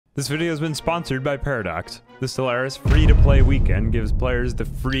This video has been sponsored by Paradox. The Stellaris free-to-play weekend gives players the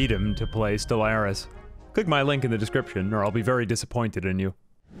freedom to play Stellaris. Click my link in the description, or I'll be very disappointed in you.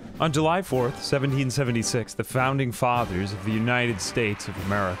 On July 4th, 1776, the Founding Fathers of the United States of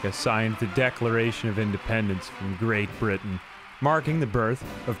America signed the Declaration of Independence from Great Britain, marking the birth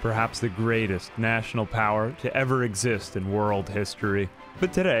of perhaps the greatest national power to ever exist in world history.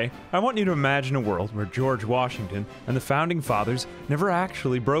 But today, I want you to imagine a world where George Washington and the Founding Fathers never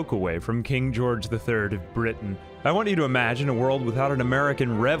actually broke away from King George III of Britain. I want you to imagine a world without an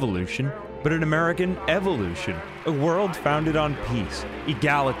American Revolution, but an American evolution. A world founded on peace,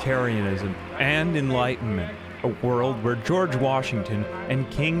 egalitarianism, and enlightenment. A world where George Washington and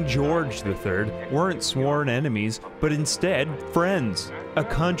King George III weren't sworn enemies, but instead friends. A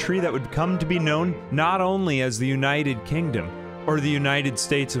country that would come to be known not only as the United Kingdom, or the United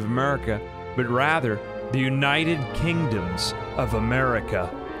States of America, but rather the United Kingdoms of America.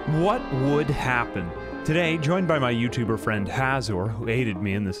 What would happen? Today, joined by my YouTuber friend Hazor, who aided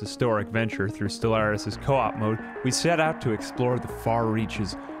me in this historic venture through Stellaris' co-op mode, we set out to explore the far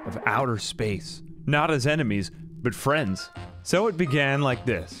reaches of outer space. Not as enemies, but friends. So it began like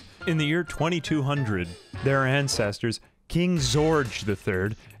this. In the year 2200, their ancestors, King George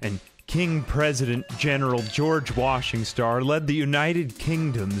III and King President General George Washington led the United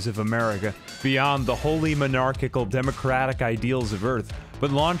Kingdoms of America beyond the holy monarchical democratic ideals of Earth,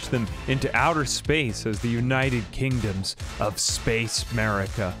 but launched them into outer space as the United Kingdoms of Space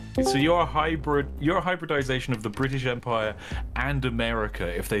America. So you're a hybridization of the British Empire and America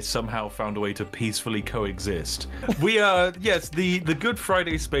if they somehow found a way to peacefully coexist. We are, yes, the Good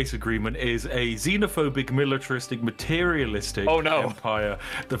Friday Space Agreement is a xenophobic, militaristic, materialistic empire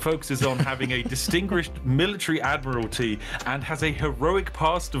that focuses on having a distinguished military admiralty and has a heroic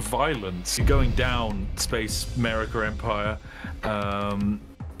past of violence. Going down, Space America Empire.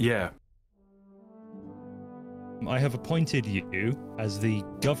 Yeah. I have appointed you as the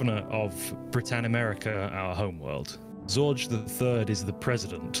governor of Britannia America, our homeworld. George III is the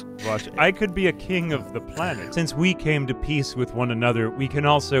president. Watch, I could be a king of the planet. Since we came to peace with one another, we can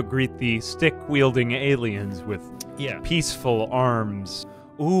also greet the stick-wielding aliens with peaceful arms.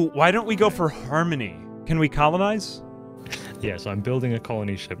 Ooh, why don't we go for harmony? Can we colonize? Yes, I'm building a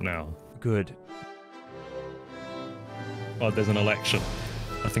colony ship now. Good. Oh, there's an election.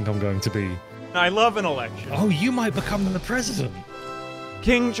 I think I'm going to be... I love an election. Oh, you might become the president.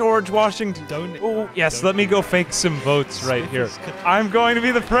 King George Washington. Oh, yes, let me go fake some votes right here. I'm going to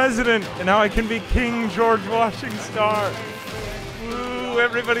be the president, and now I can be King George Washington. Woo,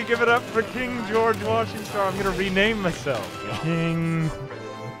 everybody give it up for King George Washington. I'm going to rename myself. King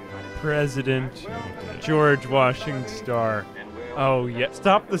President George Washington. Oh, yeah.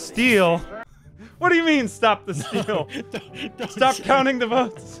 Stop the steal. What do you mean, stop the steal? Don't Stop counting the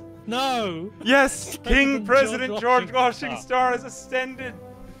votes. No. Yes, King President George Washington is ascended.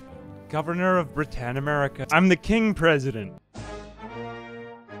 Governor of Britannia America. I'm the King President.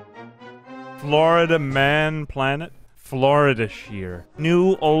 Florida Man Planet. Florida Shear.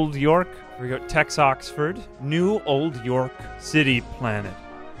 New Old York. We got Tex Oxford. New Old York City Planet.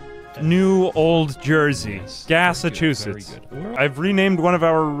 New Old Jersey, Massachusetts. I've renamed one of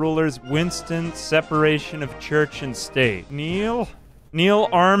our rulers Winston, Separation of Church and State. Neil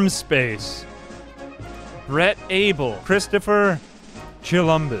Armspace. Brett Abel. Christopher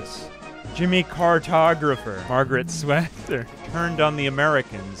Columbus. Jimmy Cartographer. Margaret Sweater turned on the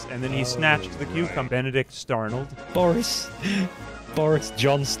Americans, and then he snatched the cucumber. Benedict Starnold. Boris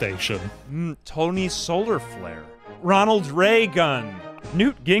John Station. Tony Solar Flare. Ronald Reagan.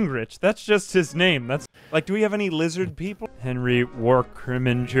 Newt Gingrich, that's just his name. That's like, do we have any lizard people? Henry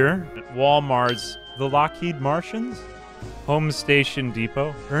Warkriminger. Walmart's The Lockheed Martians. Home Station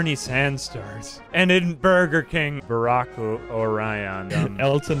Depot. Bernie Sandstars. And in Burger King, Barack Orion.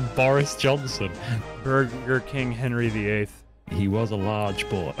 Elton Boris Johnson. Burger King Henry VIII. He was a large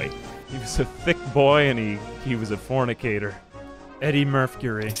boy. He was a thick boy and he was a fornicator. Eddie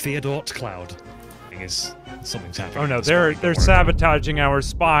Mercury. Theodore Cloud. Something's happening. Oh no, they're sabotaging our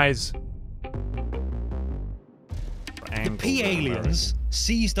spies. The P-aliens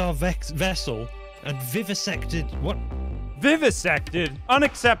seized our vessel and vivisected... What? Vivisected?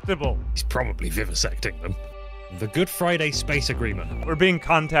 Unacceptable. He's probably vivisecting them. The Good Friday Space Agreement. We're being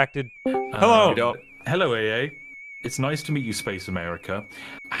contacted. Hello. Hello, AA. It's nice to meet you, Space America.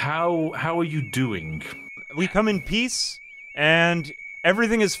 How are you doing? We come in peace, and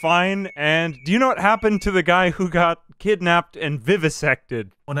everything is fine, and do you know what happened to the guy who got kidnapped and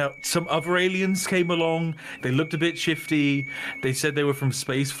vivisected. Well, now, some other aliens came along. They looked a bit shifty. They said they were from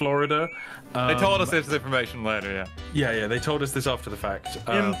Space Florida. They told us this information later, yeah. Yeah, they told us this after the fact.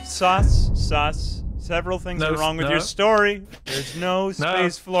 Sus. Several things are wrong with your story. There's no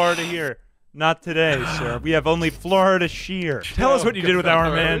Space Florida here. Not today, sir. We have only Florida sheer. Tell us what you did with our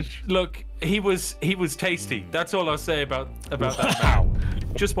man. Look, he was tasty. That's all I'll say about that man.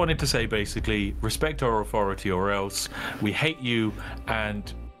 Just wanted to say, basically, respect our authority or else we hate you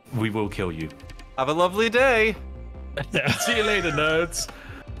and we will kill you. Have a lovely day. See you later, nerds.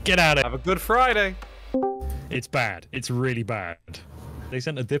 Get out of Have a good Friday. It's bad. It's really bad. They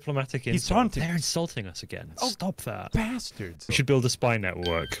sent a diplomatic insult. He's taunting. They're insulting us again. Stop that. Bastards. We should build a spy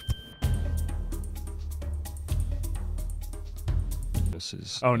network.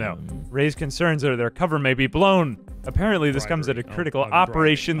 Oh no. Raise concerns that their cover may be blown. Apparently this comes at a critical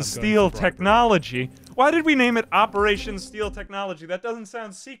Operation Steal Technology. Why did we name it Operation Steal Technology? That doesn't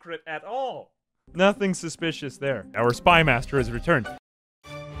sound secret at all. Nothing suspicious there. Our spy master has returned.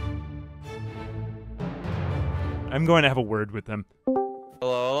 I'm going to have a word with them.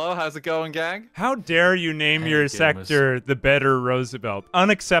 Hello, how's it going, gang? How dare you name your sector the Better Roosevelt?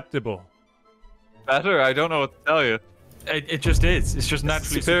 Unacceptable. Better? I don't know what to tell you. It just is. It's just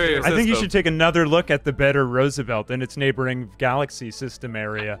naturally superior. I think you should take another look at the Better Roosevelt and its neighboring galaxy system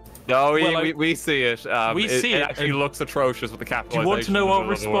area. No, we see it. We see it. It actually looks atrocious with the capitalization. Do you want to know our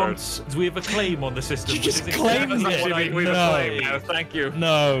response? We have a claim on the system. You just claimed it. We have a claim now. Thank you.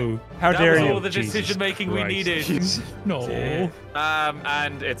 No. How dare That was you? all the decision-making we needed. No.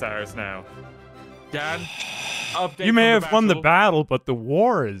 And it's ours now. Dan, update You may on have won the battle. battle, but the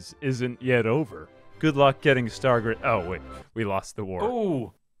war isn't yet over. Good luck getting Stargate. Oh wait, we lost the war.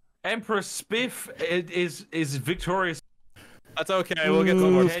 Oh, Emperor Spiff is victorious. That's okay. We'll get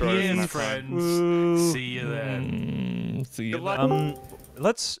some more 10 stories years, next time. friends. See you then. See you Good luck.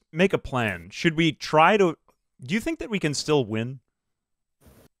 Let's make a plan. Should we try to? Do you think that we can still win?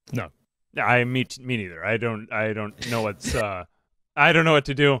 No. Me neither. I don't know what's. I don't know what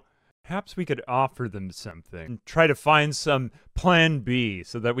to do. Perhaps we could offer them something and try to find some plan B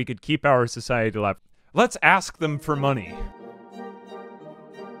so that we could keep our society alive. Let's ask them for money.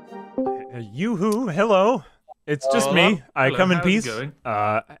 Yoo-hoo, hello. It's just me. I Hello, come in how's it peace. going?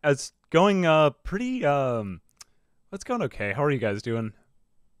 It's going pretty it's going okay. How are you guys doing?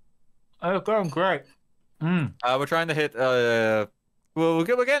 Oh, going great. We're trying to hit. We're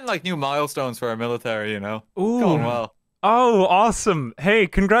getting like new milestones for our military. You know. Ooh. Going well. Oh, awesome. Hey,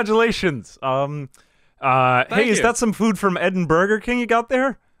 congratulations. Hey, is that some food from Ed and Burger King you got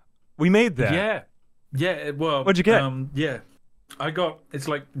there? We made that. Yeah. Well, what'd you get? Yeah, it's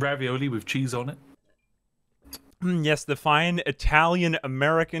like ravioli with cheese on it. Yes, the fine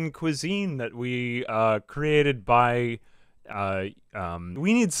Italian-American cuisine that we created by.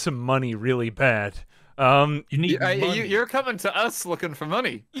 We need some money really bad. You need money. You're coming to us looking for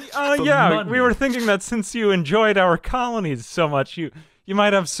money. Yeah, money. we were thinking that since you enjoyed our colonies so much, you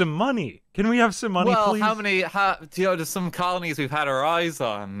might have some money. Can we have some money, please? There's some colonies we've had our eyes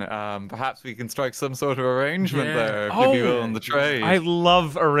on. Perhaps we can strike some sort of arrangement there, if you'd be willing to trade. I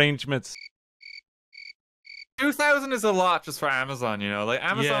love arrangements. 2,000 is a lot just for Amazon, you know. Like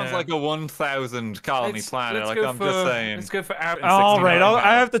Amazon's like a 1,000 colony planet. Like I'm just saying. Let's go for All right,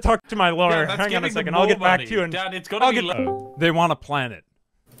 I have to talk to my lawyer. Yeah, Hang on a second. I'll get back to you. And Dan, it's gotta be low. They want a planet.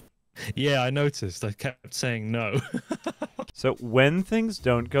 Yeah, I noticed. I kept saying no. So when things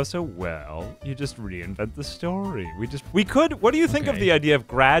don't go so well, you just reinvent the story. We could. What do you think of the idea of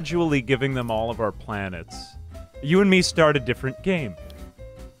gradually giving them all of our planets? You and me start a different game.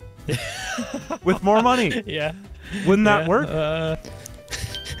 With more money. Yeah. Wouldn't that work?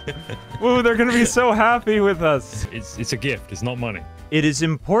 Ooh, they're gonna be so happy with us. It's a gift. It's not money. It is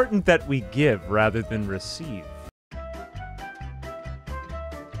important that we give rather than receive.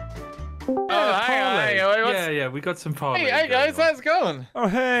 Yeah, we got some parlay. Hey guys, how's it going? Oh,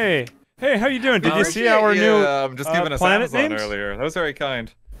 hey. Hey, how you doing? Did you see our new just giving us planet Amazon names? earlier. That was very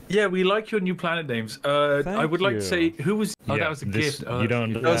kind. Yeah, we like your new planet names. I would like to say who was. Oh, Yeah, that was a this- gift. you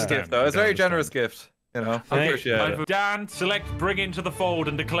don't That was a gift, though. It was a very generous gift. You know, I Thank appreciate it. Dan, select bring into the fold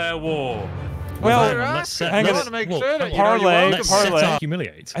and declare war. Well, hang I on. want to make sure that parlay, Let's parlay.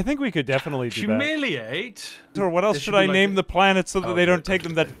 humiliate. I think we could definitely do that. Humiliate. Or what else This should should be I like name a- the planets so that they don't take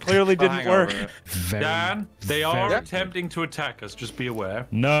them that clearly didn't Hang work? over it. Dan, they are very attempting to attack us. Just be aware.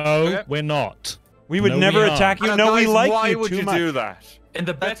 No, Okay. we're not. We would No, never we aren't. attack you. Guys, No, we like why you would too you much. do that? In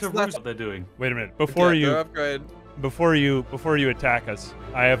the better That's- route they're doing. Wait a minute. Before Get their you upgrade. before you attack us,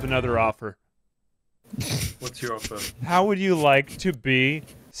 I have another offer. What's your offer? How would you like to be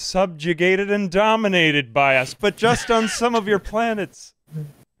subjugated and dominated by us, but just on some of your planets.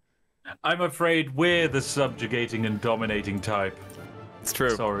 I'm afraid we're the subjugating and dominating type. It's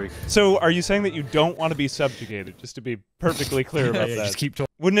true. Sorry. So, are you saying that you don't want to be subjugated? Just to be perfectly clear about that. Just keep talking.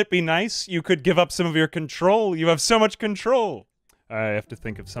 Wouldn't it be nice? You could give up some of your control. You have so much control. I have to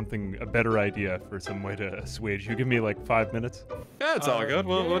think of a better idea for some way to assuage you. Give me like 5 minutes. Yeah, it's all good.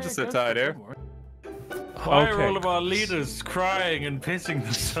 We'll just sit tight here. Why are Okay. all of our leaders crying and pissing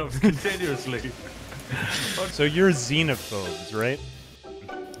themselves continuously? So you're xenophobes, right?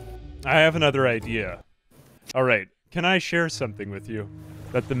 I have another idea. All right, can I share something with you?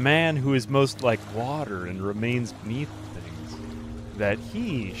 That the man who is most like water and remains beneath things, that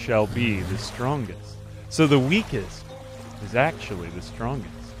he shall be the strongest. So the weakest is actually the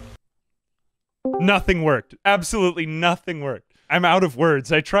strongest. Nothing worked. Absolutely nothing worked. I'm out of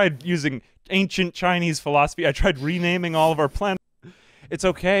words. I tried using ancient Chinese philosophy. I tried renaming all of our planets. It's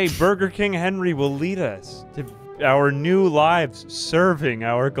okay. Burger King Henry will lead us to our new lives serving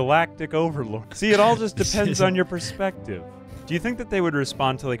our galactic overlord. See, it all just depends on your perspective. Do you think that they would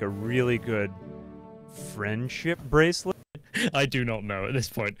respond to like a really good friendship bracelet? I do not know at this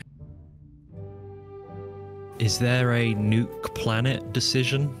point. Is there a nuke planet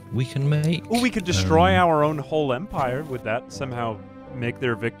decision we can make? Well, we could destroy our own whole empire. Would that somehow make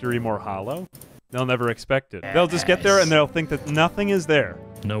their victory more hollow? They'll never expect it. They'll just get there and they'll think that nothing is there.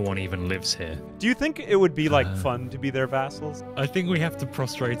 No one even lives here. Do you think it would be like fun to be their vassals? I think we have to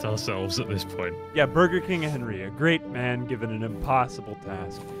prostrate ourselves at this point. Yeah, Burger King Henry, a great man given an impossible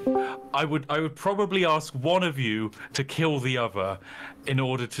task. I would probably ask one of you to kill the other in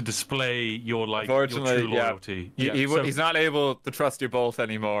order to display your your true loyalty. Yeah. He's not able to trust you both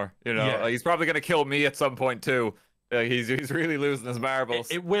anymore. You know, Yeah. he's probably gonna kill me at some point too. He's really losing his marbles.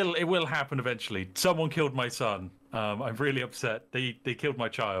 It will happen eventually. Someone killed my son. I'm really upset. They killed my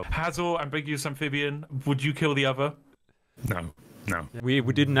child. Hazel, ambiguous amphibian, would you kill the other? No. We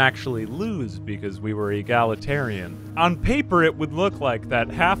didn't actually lose because we were egalitarian. On paper, it would look like that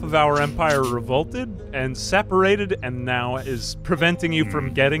half of our empire revolted and separated and now is preventing you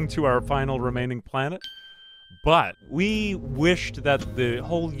from getting to our final remaining planet. But we wished that the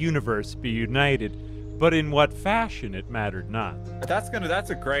whole universe be united, but in what fashion it mattered not. That's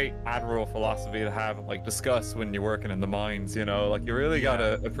a great admiral philosophy to have, like, discuss when you're working in the mines. You know, like, you really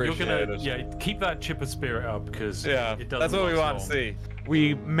gotta appreciate it. Yeah, keep that chipper spirit up because it doesn't. That's what we want last to see.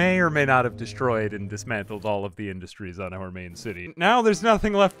 We may or may not have destroyed and dismantled all of the industries on our main city. Now there's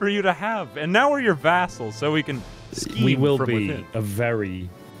nothing left for you to have, and now we're your vassals, so we can scheme We will from be within. a very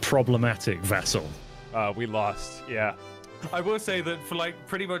problematic vassal. We lost, yeah. I will say that for like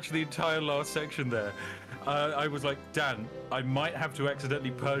pretty much the entire last section there, I was like, Dan, I might have to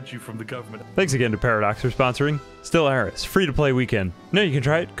accidentally purge you from the government. Thanks again to Paradox for sponsoring Stellaris, free-to-play weekend. Now you can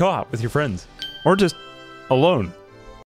try it co-op with your friends, or just alone.